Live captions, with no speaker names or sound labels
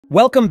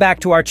Welcome back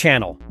to our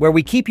channel, where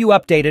we keep you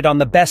updated on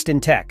the best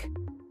in tech.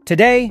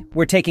 Today,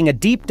 we're taking a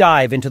deep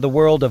dive into the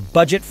world of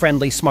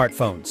budget-friendly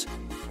smartphones.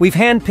 We've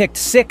handpicked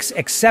 6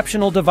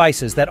 exceptional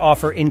devices that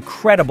offer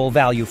incredible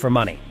value for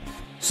money.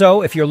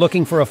 So, if you're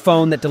looking for a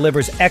phone that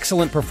delivers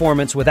excellent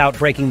performance without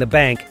breaking the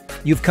bank,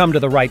 you've come to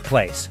the right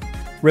place.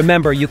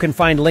 Remember, you can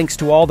find links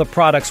to all the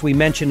products we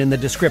mentioned in the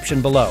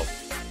description below.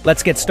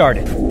 Let's get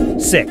started.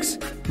 6.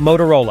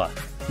 Motorola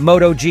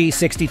Moto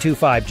G62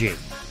 5G.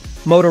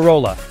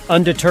 Motorola,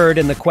 undeterred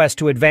in the quest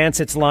to advance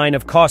its line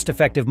of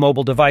cost-effective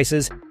mobile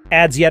devices,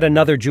 adds yet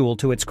another jewel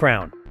to its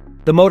crown.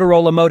 The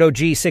Motorola Moto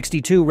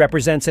G62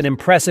 represents an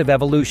impressive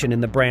evolution in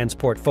the brand's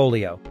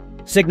portfolio,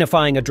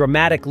 signifying a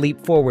dramatic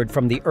leap forward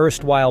from the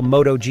erstwhile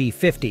Moto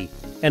G50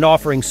 and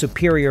offering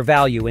superior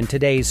value in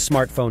today's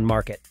smartphone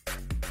market.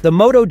 The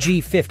Moto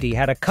G50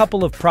 had a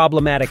couple of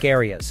problematic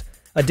areas: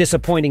 a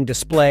disappointing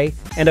display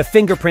and a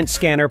fingerprint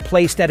scanner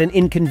placed at an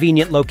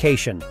inconvenient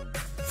location.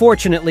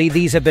 Fortunately,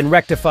 these have been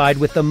rectified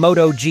with the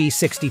Moto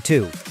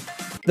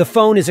G62. The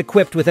phone is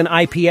equipped with an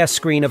IPS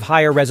screen of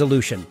higher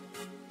resolution,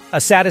 a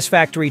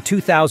satisfactory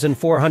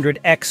 2400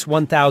 x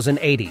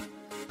 1080.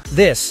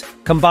 This,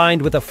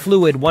 combined with a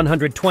fluid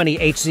 120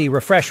 Hz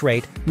refresh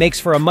rate, makes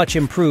for a much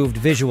improved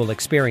visual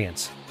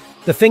experience.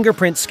 The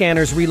fingerprint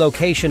scanner's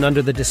relocation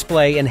under the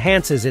display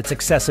enhances its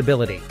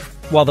accessibility,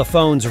 while the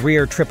phone's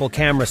rear triple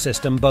camera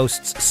system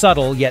boasts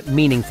subtle yet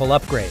meaningful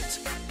upgrades.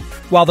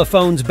 While the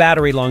phone's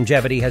battery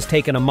longevity has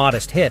taken a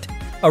modest hit,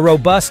 a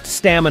robust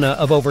stamina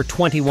of over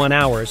 21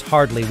 hours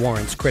hardly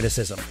warrants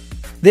criticism.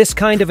 This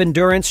kind of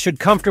endurance should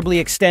comfortably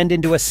extend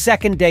into a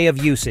second day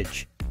of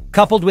usage.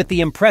 Coupled with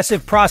the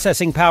impressive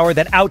processing power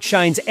that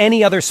outshines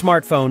any other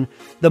smartphone,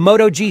 the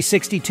Moto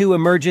G62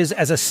 emerges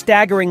as a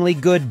staggeringly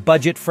good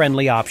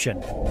budget-friendly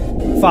option.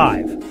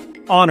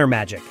 5. Honor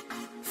Magic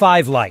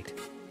 5 Lite.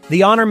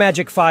 The Honor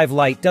Magic 5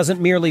 Lite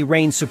doesn't merely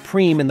reign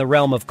supreme in the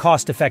realm of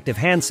cost-effective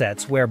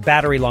handsets where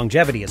battery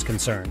longevity is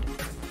concerned.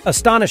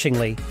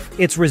 Astonishingly,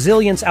 its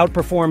resilience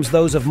outperforms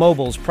those of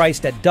mobiles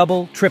priced at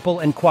double, triple,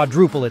 and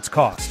quadruple its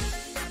cost.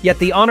 Yet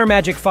the Honor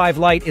Magic 5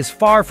 Lite is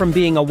far from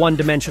being a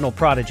one-dimensional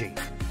prodigy.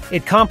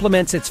 It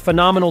complements its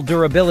phenomenal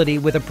durability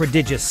with a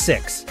prodigious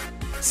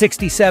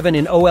 6.67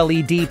 in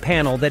OLED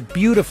panel that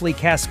beautifully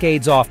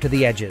cascades off to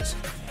the edges.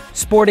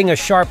 Sporting a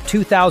sharp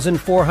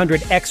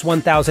 2400 x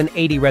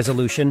 1080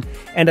 resolution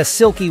and a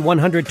silky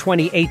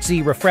 120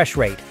 Hz refresh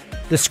rate,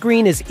 the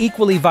screen is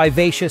equally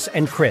vivacious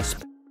and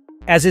crisp.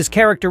 As is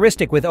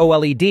characteristic with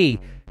OLED,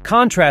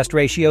 contrast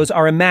ratios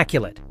are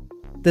immaculate.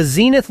 The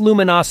zenith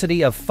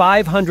luminosity of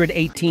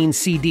 518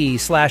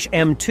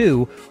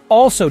 CD/M2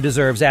 also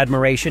deserves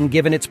admiration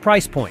given its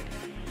price point.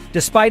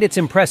 Despite its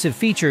impressive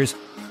features,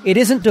 it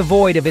isn't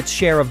devoid of its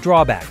share of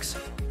drawbacks.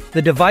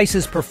 The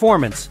device's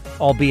performance,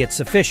 albeit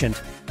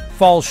sufficient,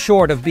 falls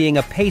short of being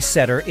a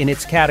pace-setter in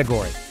its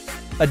category.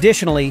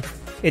 Additionally,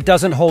 it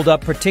doesn't hold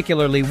up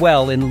particularly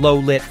well in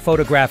low-lit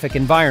photographic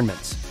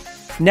environments.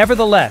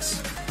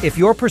 Nevertheless, if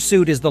your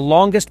pursuit is the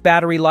longest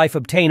battery life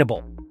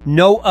obtainable,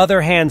 no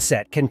other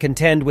handset can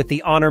contend with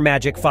the Honor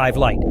Magic 5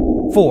 Lite.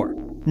 4.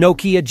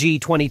 Nokia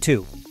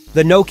G22.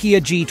 The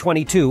Nokia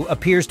G22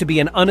 appears to be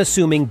an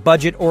unassuming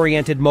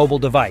budget-oriented mobile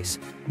device,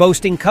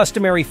 boasting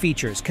customary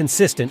features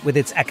consistent with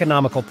its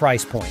economical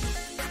price point.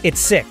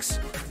 Its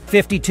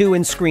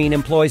 6.52-inch screen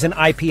employs an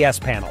IPS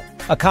panel,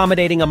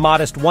 accommodating a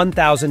modest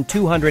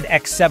 1200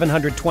 x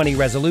 720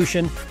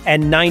 resolution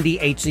and 90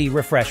 Hz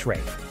refresh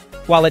rate.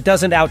 While it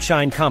doesn't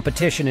outshine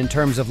competition in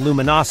terms of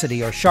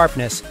luminosity or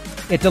sharpness,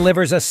 it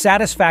delivers a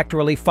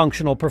satisfactorily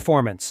functional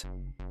performance.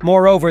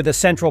 Moreover, the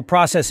central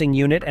processing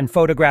unit and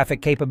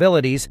photographic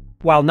capabilities,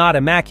 while not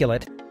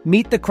immaculate,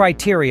 meet the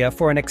criteria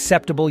for an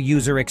acceptable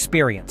user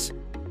experience.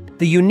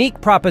 The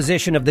unique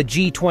proposition of the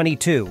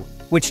G22,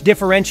 which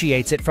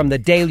differentiates it from the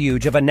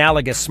deluge of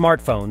analogous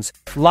smartphones,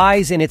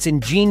 lies in its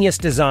ingenious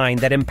design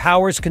that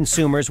empowers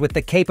consumers with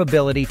the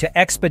capability to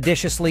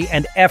expeditiously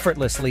and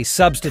effortlessly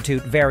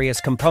substitute various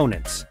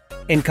components,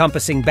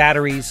 encompassing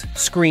batteries,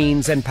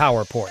 screens, and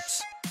power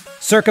ports,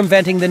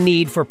 circumventing the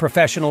need for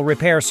professional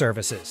repair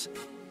services.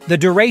 The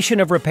duration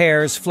of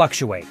repairs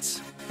fluctuates.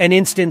 An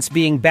instance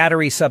being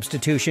battery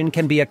substitution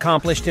can be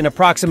accomplished in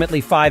approximately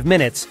 5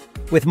 minutes,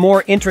 with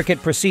more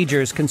intricate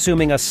procedures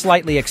consuming a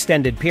slightly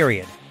extended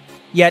period.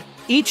 Yet,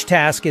 each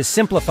task is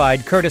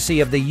simplified courtesy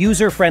of the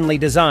user-friendly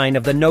design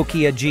of the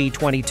Nokia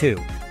G22.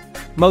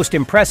 Most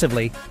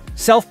impressively,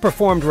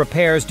 self-performed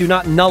repairs do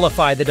not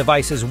nullify the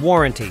device's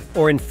warranty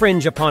or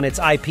infringe upon its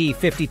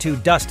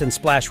IP52 dust and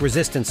splash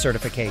resistance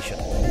certification.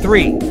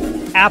 3.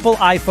 Apple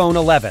iPhone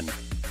 11.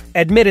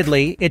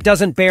 Admittedly, it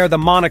doesn't bear the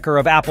moniker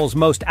of Apple's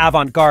most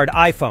avant-garde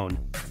iPhone,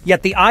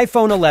 yet the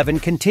iPhone 11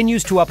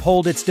 continues to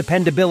uphold its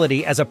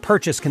dependability as a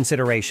purchase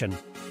consideration.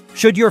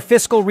 Should your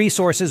fiscal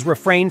resources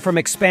refrain from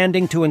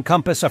expanding to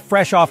encompass a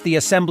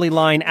fresh-off-the-assembly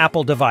line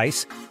Apple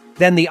device,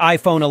 then the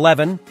iPhone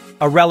 11,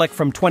 a relic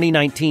from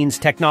 2019's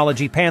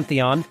technology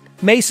pantheon,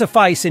 may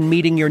suffice in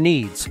meeting your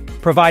needs,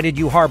 provided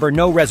you harbor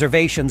no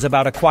reservations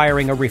about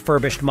acquiring a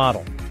refurbished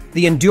model.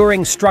 The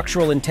enduring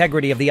structural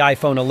integrity of the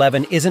iPhone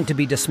 11 isn't to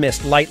be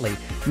dismissed lightly,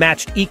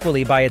 matched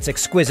equally by its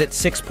exquisite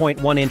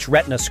 6.1-inch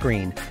Retina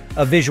screen,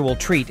 a visual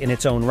treat in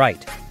its own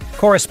right.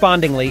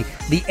 Correspondingly,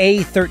 the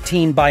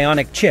A13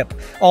 Bionic chip,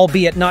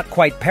 albeit not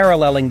quite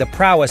paralleling the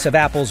prowess of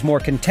Apple's more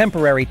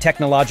contemporary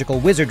technological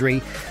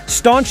wizardry,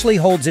 staunchly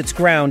holds its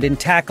ground in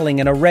tackling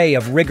an array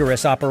of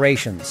rigorous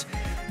operations.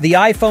 The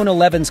iPhone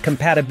 11's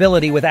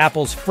compatibility with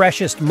Apple's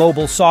freshest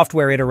mobile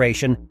software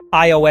iteration,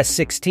 iOS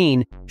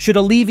 16, should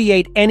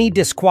alleviate any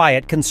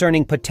disquiet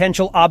concerning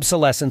potential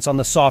obsolescence on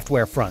the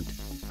software front.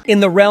 In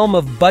the realm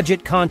of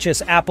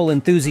budget-conscious Apple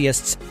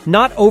enthusiasts,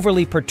 not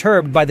overly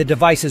perturbed by the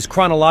device's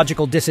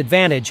chronological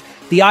disadvantage,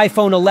 the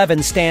iPhone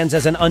 11 stands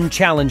as an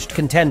unchallenged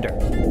contender.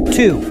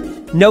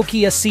 2.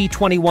 Nokia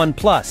C21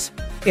 Plus.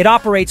 It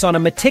operates on a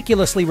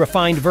meticulously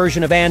refined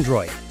version of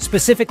Android,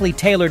 specifically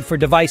tailored for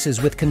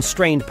devices with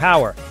constrained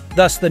power.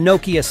 Thus, the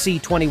Nokia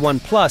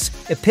C21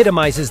 Plus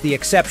epitomizes the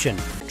exception,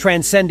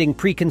 transcending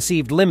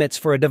preconceived limits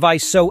for a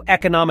device so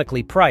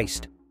economically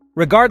priced.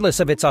 Regardless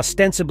of its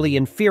ostensibly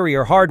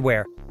inferior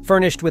hardware,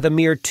 furnished with a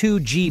mere 2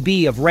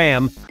 GB of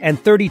RAM and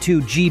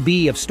 32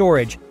 GB of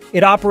storage,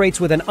 it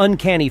operates with an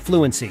uncanny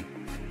fluency.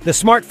 The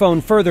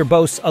smartphone further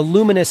boasts a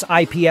luminous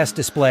IPS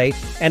display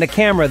and a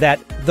camera that,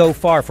 though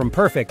far from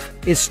perfect,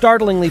 is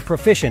startlingly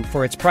proficient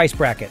for its price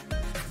bracket.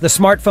 The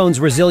smartphone's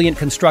resilient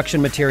construction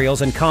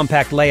materials and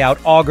compact layout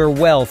augur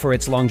well for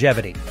its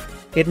longevity.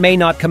 It may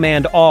not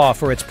command awe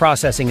for its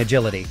processing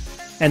agility,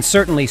 and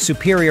certainly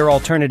superior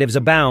alternatives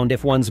abound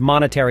if one's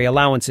monetary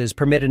allowances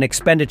permit an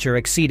expenditure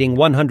exceeding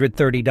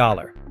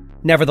 $130.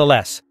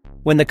 Nevertheless,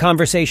 when the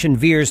conversation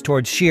veers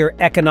towards sheer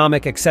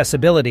economic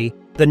accessibility,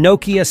 the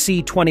Nokia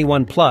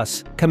C21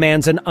 Plus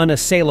commands an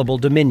unassailable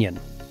dominion.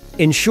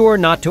 Ensure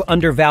not to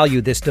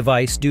undervalue this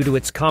device due to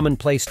its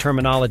commonplace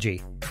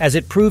terminology, as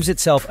it proves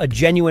itself a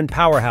genuine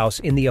powerhouse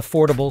in the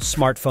affordable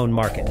smartphone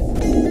market.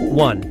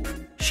 1.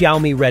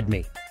 Xiaomi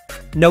Redmi.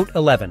 Note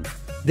 11.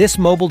 This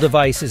mobile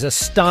device is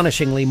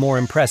astonishingly more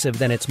impressive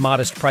than its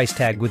modest price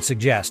tag would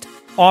suggest,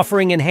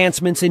 offering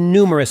enhancements in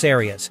numerous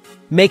areas,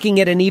 making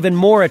it an even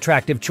more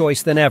attractive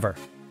choice than ever.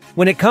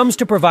 When it comes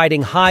to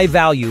providing high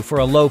value for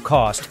a low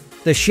cost,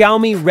 the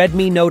Xiaomi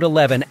Redmi Note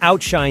 11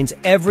 outshines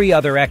every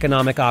other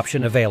economic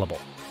option available.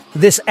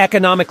 This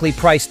economically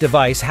priced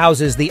device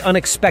houses the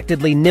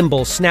unexpectedly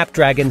nimble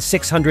Snapdragon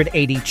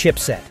 680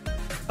 chipset,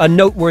 a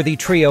noteworthy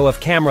trio of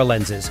camera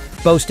lenses,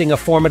 boasting a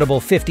formidable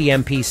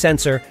 50MP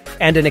sensor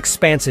and an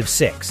expansive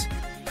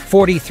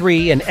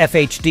 6.43 and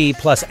FHD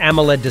plus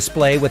AMOLED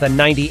display with a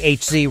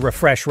 90Hz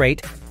refresh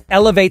rate,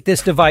 elevate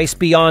this device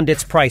beyond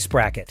its price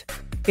bracket.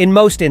 In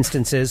most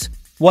instances,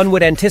 one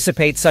would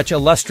anticipate such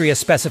illustrious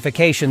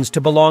specifications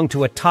to belong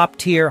to a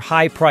top-tier,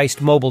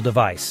 high-priced mobile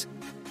device.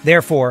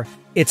 Therefore,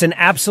 it's an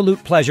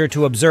absolute pleasure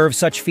to observe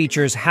such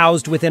features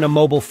housed within a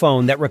mobile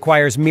phone that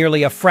requires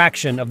merely a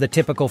fraction of the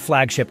typical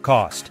flagship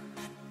cost.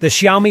 The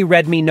Xiaomi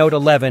Redmi Note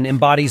 11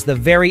 embodies the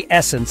very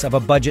essence of a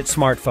budget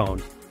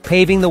smartphone,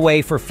 paving the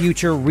way for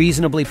future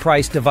reasonably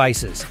priced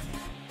devices.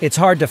 It's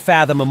hard to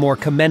fathom a more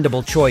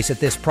commendable choice at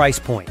this price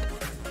point.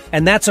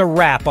 And that's a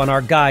wrap on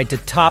our guide to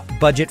top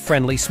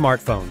budget-friendly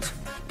smartphones.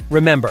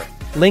 Remember,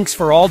 links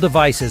for all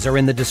devices are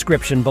in the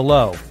description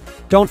below.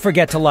 Don't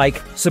forget to like,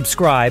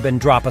 subscribe,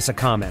 and drop us a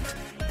comment.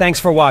 Thanks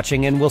for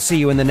watching, and we'll see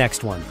you in the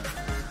next one.